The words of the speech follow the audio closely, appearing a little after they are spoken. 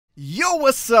Yo,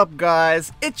 what's up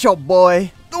guys? It's your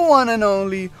boy, the one and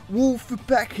only Wolfie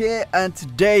back here, and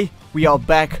today we are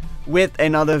back with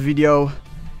another video.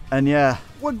 And yeah,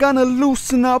 we're gonna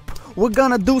loosen up, we're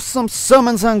gonna do some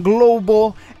summons on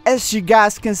global. As you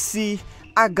guys can see,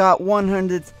 I got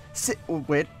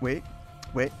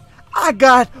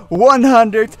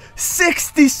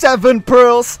 167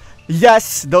 pearls.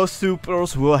 Yes, those 2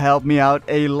 pearls will help me out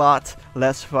a lot.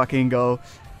 Let's fucking go.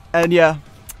 And yeah,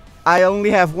 I only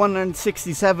have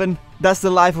 167. That's the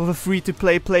life of a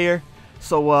free-to-play player.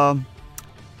 So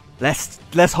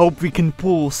let's hope we can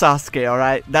pull Sasuke. All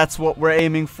right, that's what we're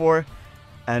aiming for.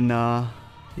 And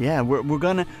yeah, we're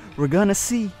gonna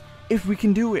see if we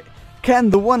can do it.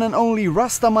 Can the one and only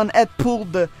Rastaman Ed pull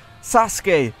the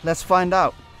Sasuke? Let's find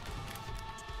out.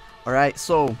 All right,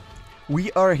 so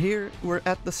we are here. We're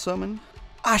at the summon.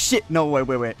 Ah shit! No,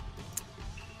 wait.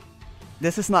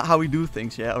 This is not how we do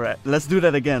things, yeah? Alright, let's do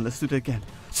that again, So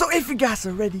if you guys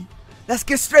are ready, let's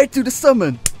get straight to the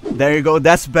summon. There you go,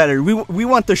 that's better. We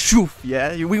want the shoof,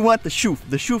 yeah? We want the shoof.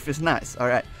 The shoof is nice,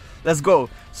 alright. Let's go.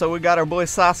 So we got our boy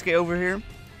Sasuke over here.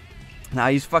 Now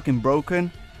he's fucking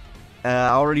broken. I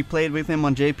already played with him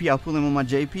on JP. I'll pull him on my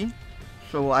JP.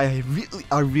 So I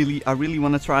really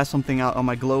want to try something out on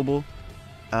my global.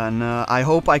 And I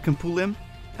hope I can pull him.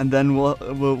 And then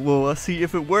we'll see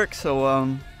if it works. So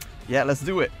yeah, let's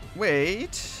do it.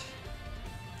 Wait.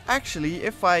 Actually,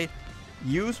 if I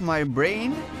use my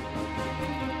brain.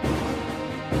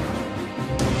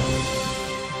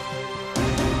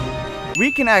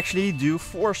 We can actually do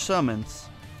 4 summons.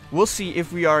 We'll see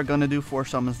if we are gonna do 4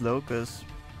 summons though, because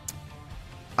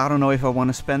I don't know if I want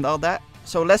to spend all that.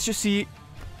 So let's just see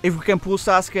if we can pull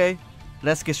Sasuke.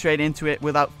 Let's get straight into it.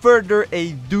 Without further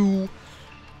ado,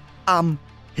 I'm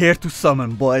here to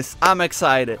summon, boys. I'm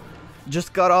excited.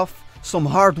 Just got off some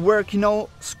hard work, you know,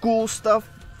 school stuff,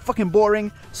 fucking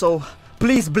boring. So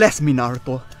please bless me,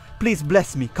 Naruto. Please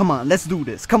bless me. Come on, let's do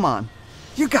this. Come on.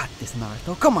 You got this,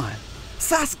 Naruto. Come on.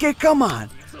 Sasuke, come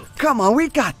on. Come on, we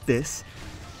got this.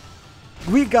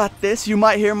 We got this. You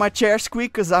might hear my chair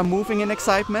squeak because I'm moving in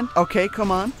excitement. Okay, come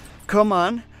on. Come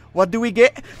on. What do we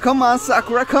get? Come on,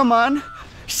 Sakura, come on.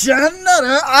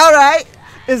 Shanada, alright.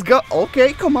 Let's go.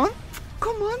 Okay, come on.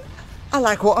 Come on. I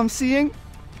like what I'm seeing.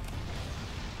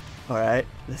 Alright,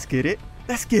 let's get it.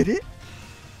 Let's get it.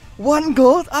 1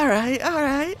 gold.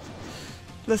 Alright.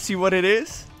 Let's see what it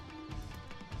is.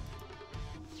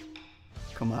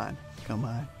 Come on.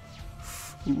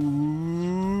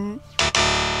 Ooh.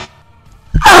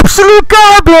 Absolute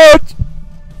garbage!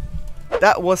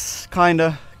 That was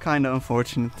kinda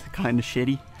unfortunate. Kinda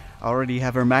shitty. I already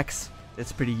have her max.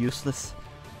 It's pretty useless.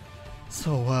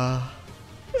 So,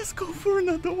 let's go for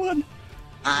another one.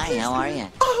 Hi, how are you?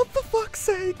 Oh, for fuck's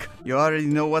sake! You already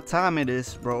know what time it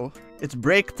is, bro. It's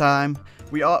break time.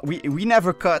 We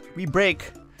never cut. We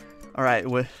break. All right,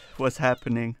 what's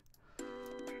happening?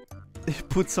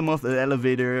 Put some of the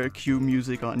elevator cue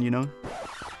music on, you know.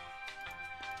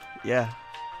 Yeah.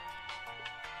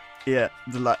 The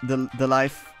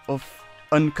life of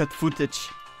uncut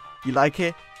footage. You like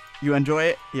it? You enjoy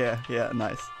it? Yeah,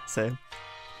 nice. Same.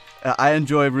 I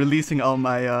enjoy releasing all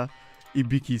my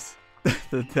ibikis.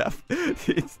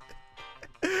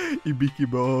 Ibiki,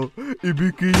 bro.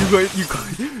 Ibiki,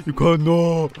 you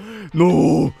can't,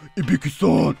 no,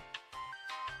 Ibiki-san.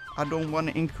 I don't want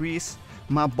to increase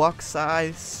my box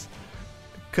size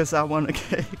because I want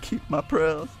to keep my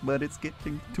pearls, but it's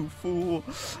getting too full.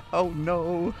 Oh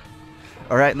no.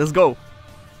 Alright, let's go.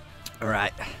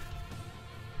 Alright.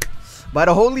 By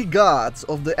the holy gods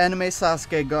of the anime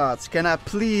Sasuke gods, can I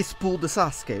please pull the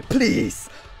Sasuke?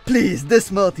 Please,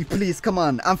 this multi, please, come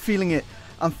on. I'm feeling it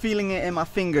in my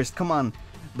fingers. Come on,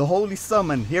 the holy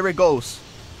summon. Here it goes.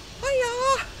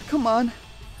 Hiya! Come on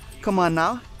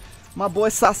now. My boy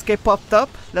Sasuke popped up.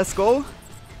 Let's go.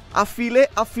 I feel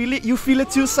it. You feel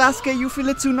it too, Sasuke. You feel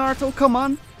it too, Naruto. Come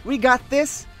on, we got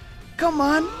this. Come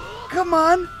on.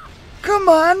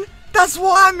 That's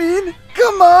what I mean.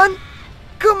 Come on.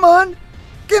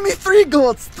 Give me 3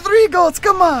 golds. 3 golds.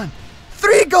 Come on.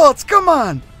 3 golds. Come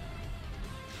on.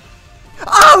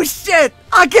 Oh shit!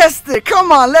 I guessed it.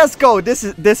 Come on, let's go. This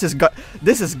is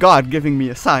God giving me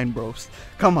a sign, bros.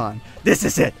 Come on. This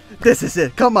is it.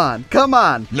 Come on.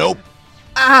 Nope.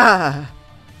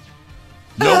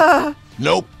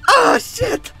 Nope. Ah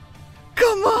shit!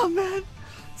 Come on, man.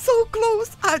 So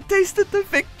close. I tasted the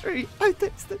victory.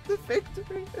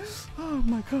 Oh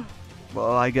my god.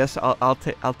 Well, I guess I'll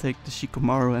take the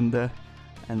Shikamaru and the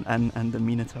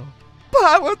Minato. But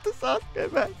I want the Sasuke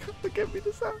back. Give me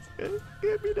the Sasuke.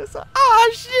 Ah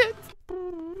shit!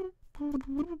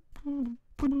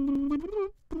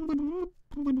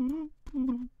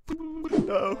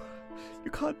 No,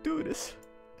 you can't do this.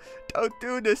 Don't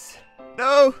do this.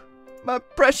 No, my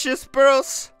precious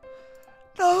pearls.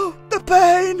 No, the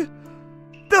pain.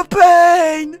 The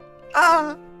pain.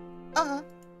 Ah, ah,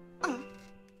 ah.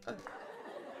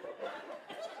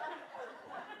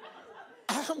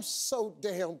 I'm so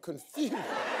damn confused.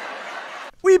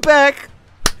 We back.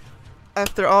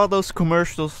 After all those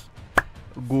commercials.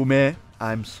 Gourmet.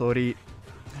 I'm sorry.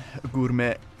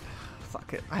 Gourmet.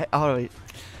 Fuck it. I already.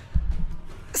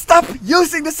 Stop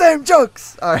using the same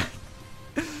jokes. Alright.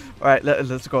 Alright,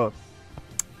 let's go.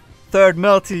 Third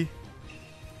melty.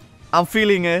 I'm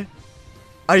feeling it.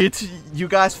 Are you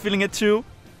guys feeling it too?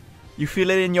 You feel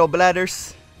it in your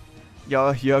bladders?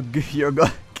 You're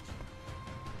good.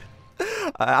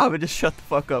 I'm gonna just shut the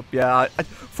fuck up. Yeah,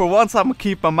 for once I'm gonna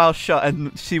keep my mouth shut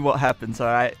and see what happens.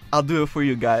 Alright, I'll do it for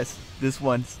you guys. This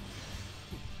once.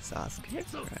 Sasuke.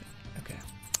 Alright, okay.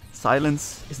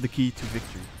 Silence is the key to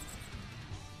victory.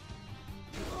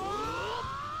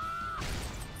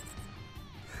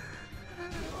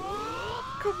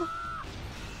 Come on.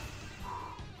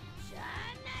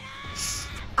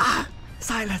 Ah!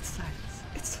 Silence!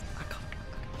 It's... I can't.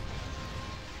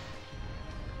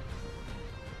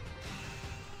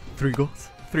 3 goals.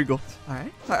 3 goals.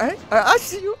 Alright. I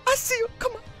see you.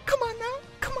 Come on now.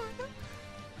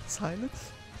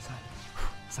 Silence.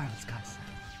 Silence, guys.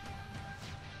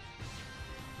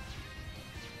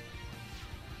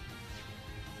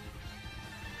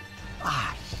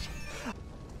 Ah, shit.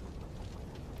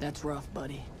 That's rough,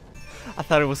 buddy. I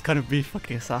thought it was gonna be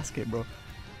fucking Sasuke, bro.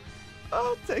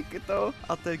 I'll take it though.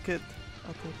 I'll take it.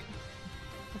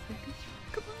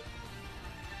 Come on.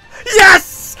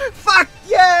 Yes! Fuck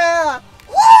yeah!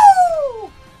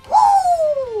 Woo!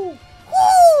 Woo!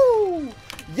 Woo!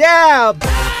 Yeah!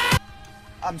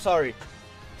 I'm sorry.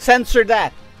 Censor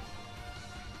that.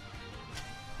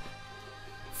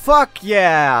 Fuck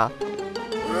yeah!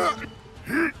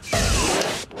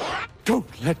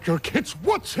 Don't let your kids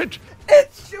watch it.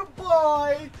 It's your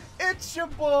boy! It's your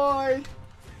boy!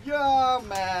 Yeah,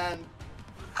 man!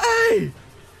 Hey!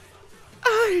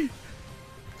 Hey!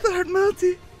 Third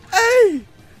multi! Hey!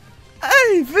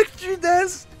 Hey! Victory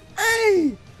dance!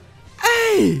 Hey!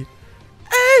 Hey!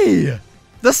 Hey!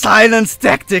 The silence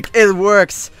tactic, it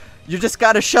works! You just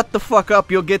gotta shut the fuck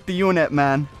up, you'll get the unit,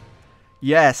 man.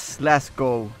 Yes, let's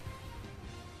go.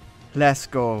 Let's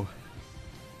go.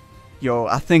 Yo,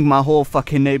 I think my whole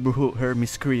fucking neighborhood heard me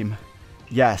scream.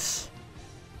 Yes.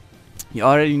 You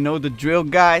already know the drill,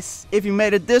 guys. If you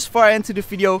made it this far into the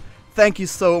video, thank you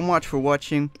so much for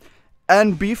watching.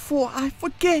 And before I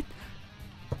forget,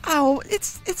 I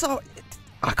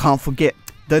can't forget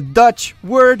the Dutch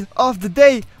word of the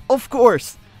day. Of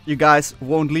course, you guys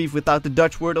won't leave without the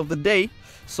Dutch word of the day.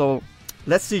 So,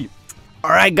 let's see.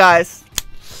 Alright, guys.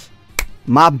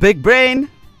 My big brain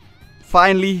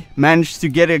finally managed to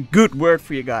get a good word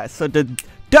for you guys. So, the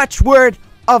Dutch word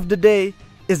of the day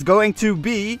is going to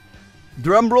be...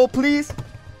 Drum roll, please.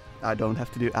 I don't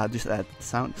have to do. I'll just add the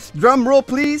sound. Drum roll,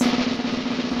 please.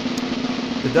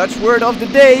 The Dutch word of the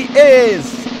day is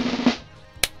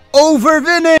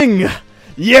overwinning.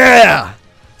 Yeah.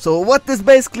 So what this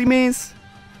basically means?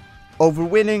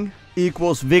 Overwinning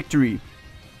equals victory.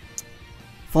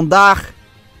 Vandaag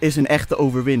is een echte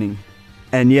overwinning.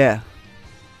 And yeah,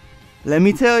 let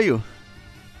me tell you,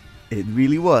 it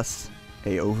really was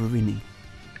a overwinning.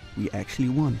 We actually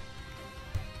won.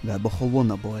 We hebben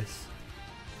gewonnen, boys.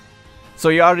 So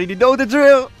you already know the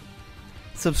drill.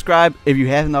 Subscribe if you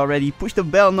haven't already. Push the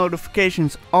bell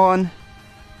notifications on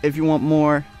if you want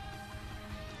more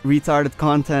retarded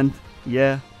content.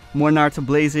 Yeah, more Naruto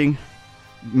blazing.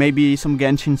 Maybe some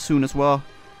Genshin soon as well.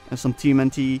 And some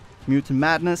TMNT Mutant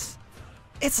Madness.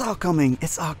 It's all coming.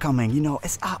 It's all coming. You know,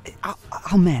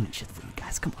 I'll manage it for you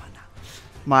guys. Come on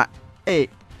now. Hey,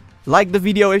 like the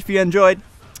video if you enjoyed.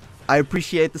 I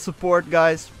appreciate the support,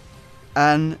 guys.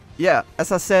 And yeah,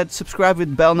 as I said, subscribe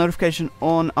with bell notification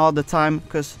on all the time,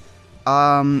 because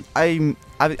I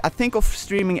think of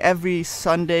streaming every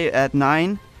Sunday at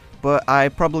 9, but I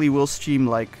probably will stream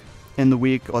like in the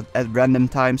week or at random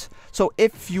times. So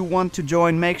if you want to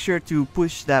join, make sure to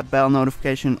push that bell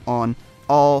notification on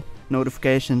all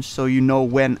notifications so you know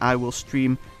when I will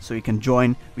stream, so you can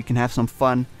join. We can have some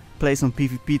fun, play some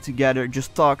PvP together,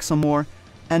 just talk some more.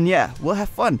 And yeah, we'll have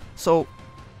fun. So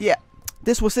yeah,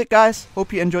 this was it, guys.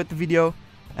 Hope you enjoyed the video.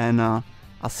 And I'll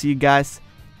see you guys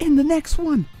in the next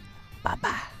one. Bye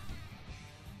bye.